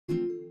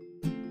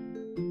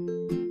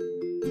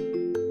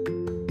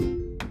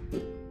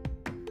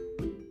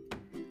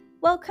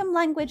Welcome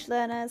language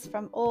learners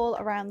from all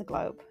around the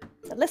globe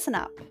to Listen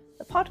Up,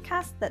 the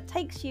podcast that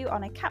takes you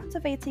on a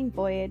captivating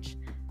voyage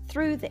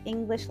through the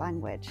English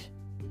language.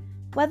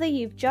 Whether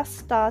you've just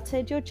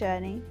started your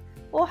journey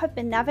or have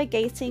been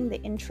navigating the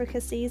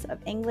intricacies of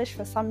English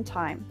for some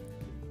time,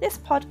 this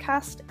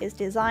podcast is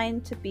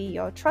designed to be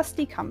your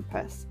trusty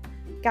compass,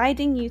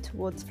 guiding you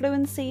towards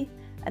fluency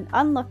and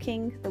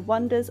unlocking the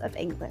wonders of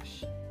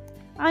English.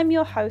 I'm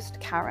your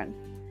host, Karen,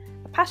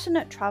 a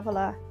passionate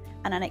traveller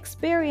and an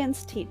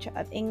experienced teacher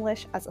of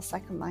English as a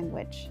second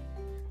language.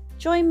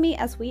 Join me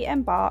as we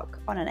embark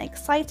on an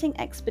exciting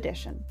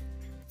expedition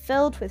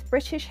filled with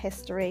British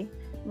history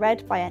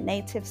read by a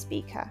native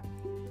speaker.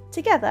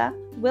 Together,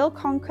 we'll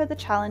conquer the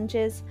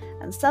challenges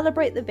and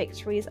celebrate the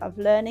victories of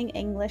learning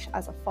English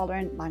as a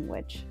foreign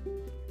language.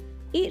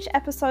 Each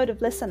episode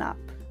of Listen Up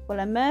will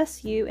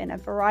immerse you in a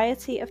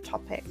variety of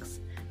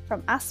topics,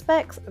 from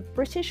aspects of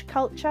British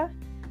culture,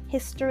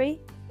 history,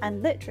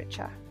 and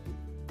literature.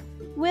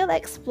 We'll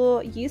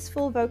explore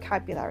useful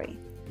vocabulary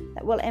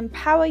that will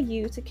empower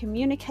you to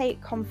communicate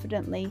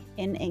confidently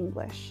in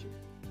English.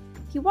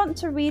 If you want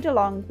to read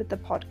along with the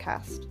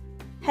podcast,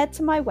 head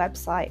to my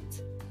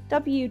website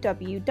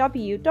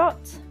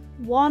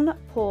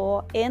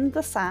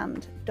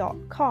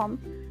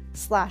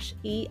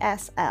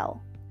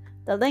www.onepawinthesand.com/ESL.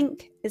 The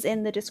link is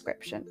in the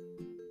description.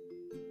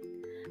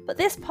 But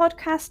this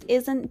podcast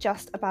isn't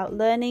just about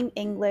learning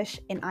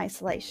English in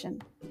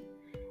isolation.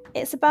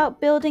 It's about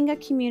building a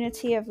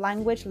community of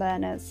language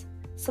learners,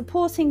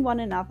 supporting one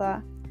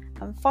another,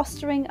 and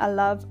fostering a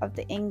love of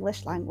the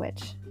English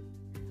language.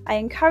 I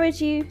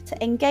encourage you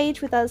to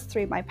engage with us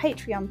through my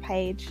Patreon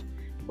page,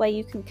 where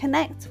you can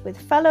connect with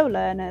fellow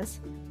learners,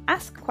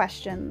 ask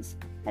questions,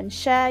 and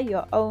share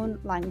your own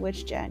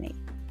language journey.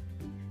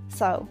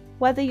 So,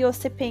 whether you're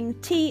sipping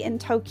tea in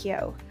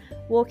Tokyo,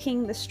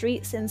 walking the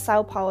streets in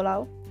Sao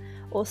Paulo,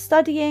 or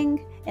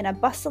studying in a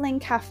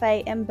bustling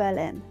cafe in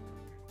Berlin,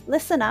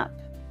 Listen Up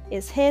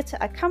is here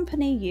to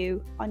accompany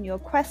you on your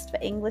quest for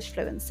English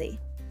fluency.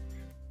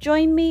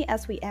 Join me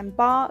as we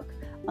embark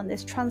on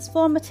this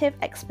transformative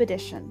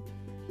expedition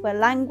where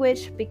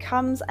language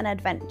becomes an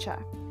adventure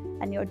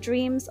and your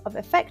dreams of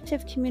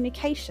effective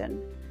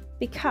communication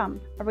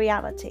become a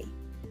reality.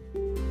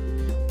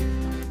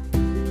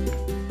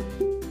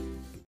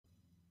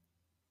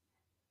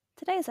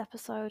 Today's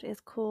episode is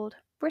called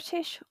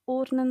British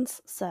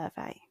Ordnance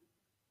Survey.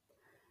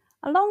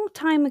 A long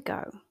time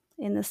ago,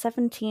 in the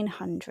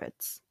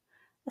 1700s,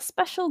 a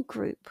special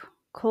group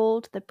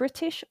called the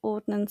British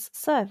Ordnance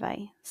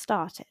Survey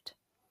started.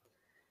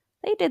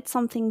 They did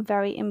something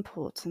very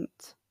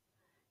important.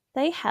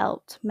 They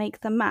helped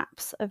make the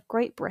maps of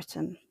Great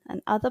Britain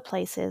and other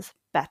places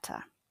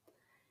better.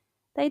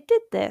 They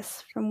did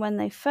this from when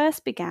they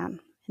first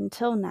began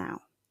until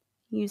now,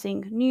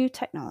 using new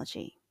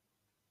technology.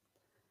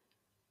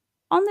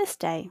 On this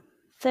day,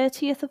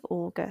 30th of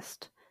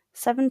August,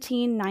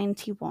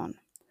 1791,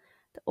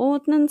 the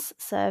Ordnance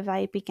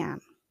Survey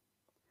began.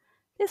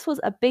 This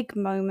was a big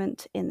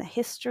moment in the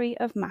history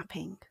of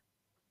mapping.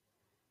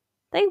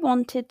 They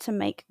wanted to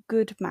make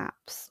good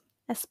maps,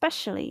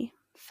 especially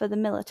for the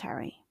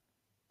military.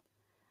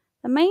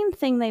 The main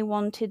thing they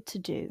wanted to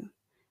do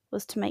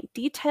was to make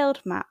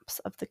detailed maps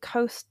of the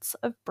coasts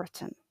of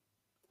Britain.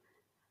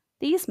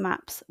 These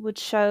maps would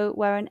show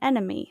where an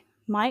enemy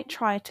might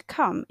try to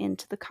come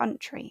into the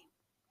country.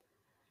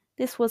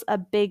 This was a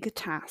big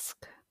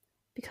task,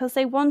 because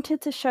they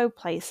wanted to show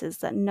places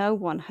that no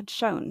one had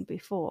shown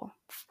before.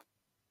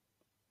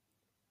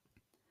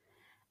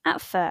 At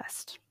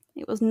first,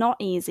 it was not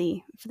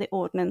easy for the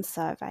Ordnance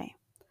Survey.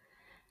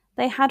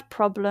 They had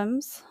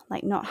problems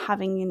like not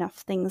having enough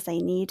things they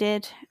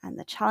needed and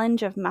the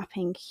challenge of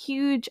mapping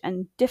huge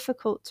and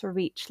difficult to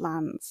reach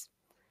lands.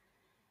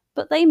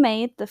 But they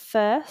made the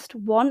first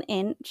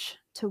 1-inch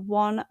to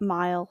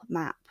 1-mile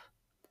map.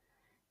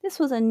 This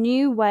was a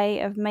new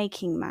way of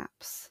making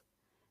maps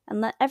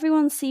and let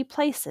everyone see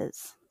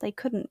places they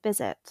couldn't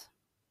visit.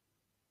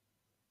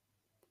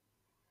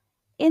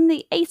 In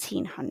the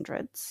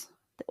 1800s,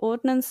 the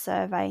Ordnance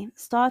Survey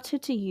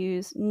started to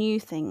use new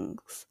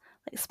things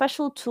like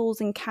special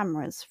tools and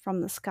cameras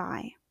from the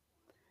sky.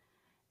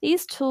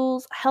 These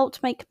tools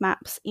helped make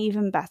maps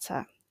even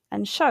better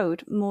and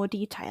showed more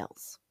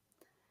details.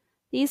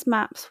 These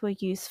maps were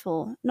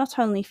useful not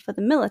only for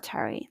the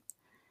military,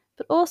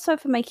 but also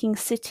for making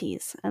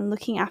cities and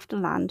looking after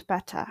land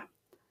better.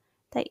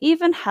 They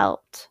even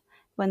helped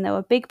when there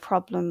were big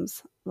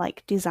problems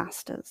like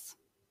disasters.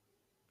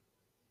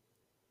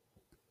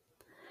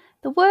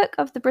 The work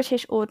of the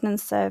British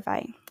Ordnance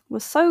Survey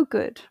was so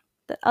good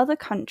that other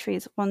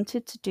countries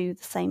wanted to do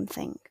the same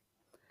thing.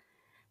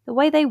 The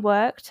way they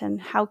worked and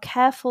how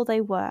careful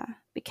they were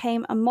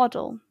became a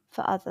model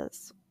for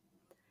others.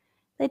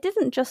 They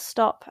didn't just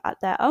stop at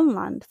their own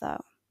land,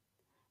 though.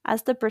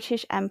 As the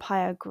British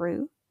Empire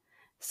grew,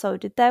 so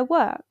did their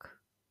work.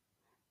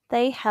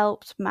 They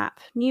helped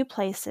map new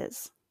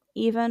places,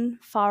 even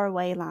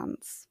faraway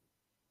lands.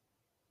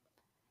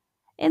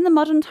 In the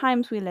modern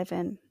times we live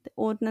in, the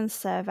Ordnance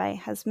Survey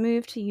has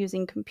moved to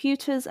using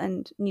computers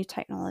and new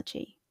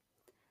technology.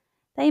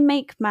 They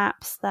make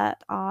maps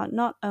that are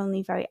not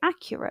only very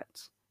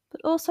accurate,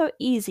 but also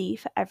easy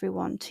for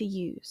everyone to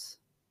use.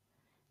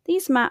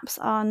 These maps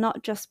are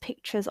not just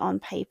pictures on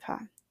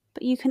paper,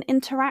 but you can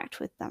interact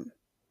with them.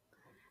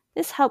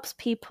 This helps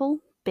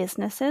people,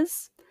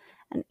 businesses,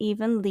 and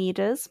even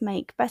leaders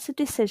make better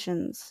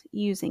decisions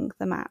using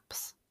the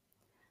maps.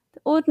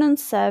 The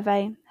Ordnance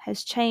Survey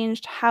has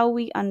changed how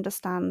we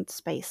understand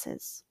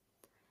spaces.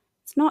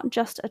 It's not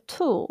just a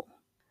tool,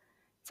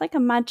 it's like a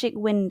magic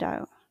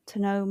window to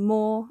know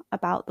more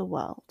about the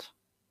world.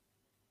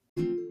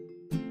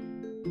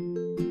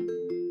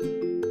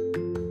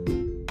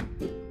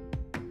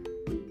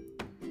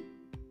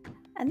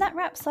 And that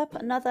wraps up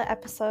another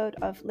episode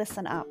of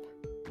Listen Up.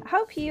 I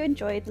hope you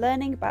enjoyed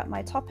learning about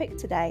my topic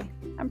today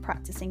and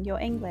practicing your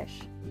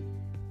English.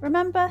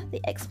 Remember,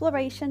 the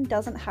exploration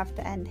doesn't have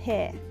to end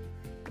here.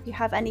 If you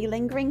have any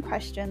lingering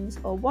questions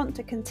or want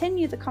to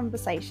continue the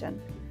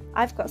conversation,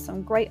 I've got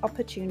some great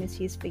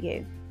opportunities for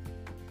you.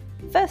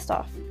 First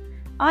off,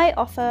 I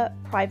offer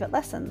private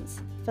lessons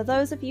for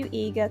those of you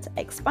eager to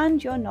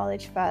expand your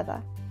knowledge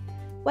further,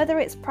 whether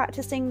it's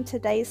practicing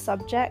today's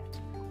subject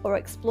or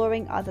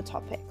exploring other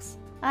topics.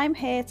 I'm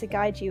here to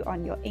guide you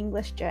on your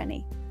English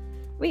journey.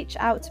 Reach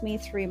out to me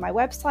through my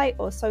website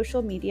or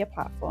social media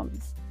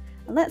platforms,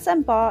 and let's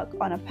embark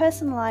on a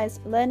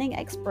personalised learning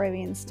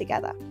experience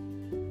together.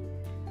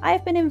 I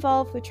have been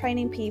involved with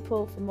training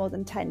people for more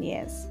than 10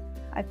 years.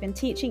 I've been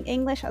teaching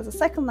English as a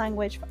second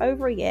language for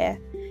over a year,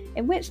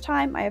 in which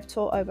time I have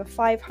taught over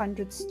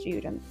 500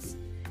 students,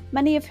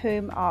 many of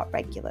whom are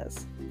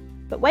regulars.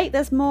 But wait,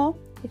 there's more!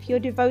 If you're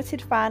a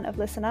devoted fan of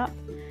Listen Up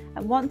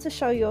and want to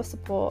show your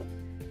support,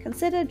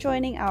 consider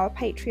joining our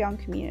Patreon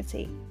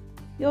community.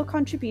 Your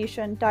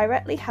contribution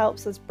directly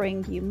helps us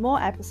bring you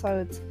more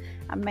episodes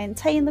and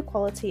maintain the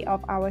quality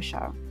of our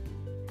show.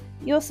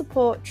 Your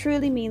support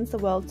truly means the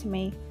world to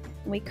me,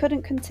 and we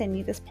couldn't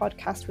continue this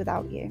podcast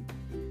without you.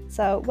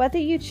 So whether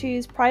you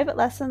choose private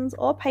lessons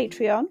or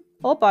Patreon,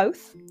 or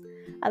both,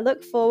 I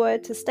look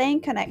forward to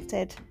staying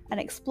connected and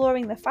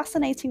exploring the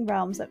fascinating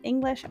realms of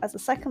English as a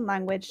second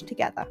language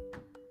together.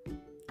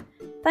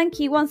 Thank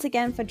you once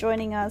again for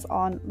joining us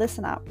on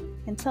Listen Up.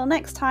 Until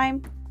next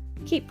time,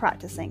 keep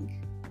practicing.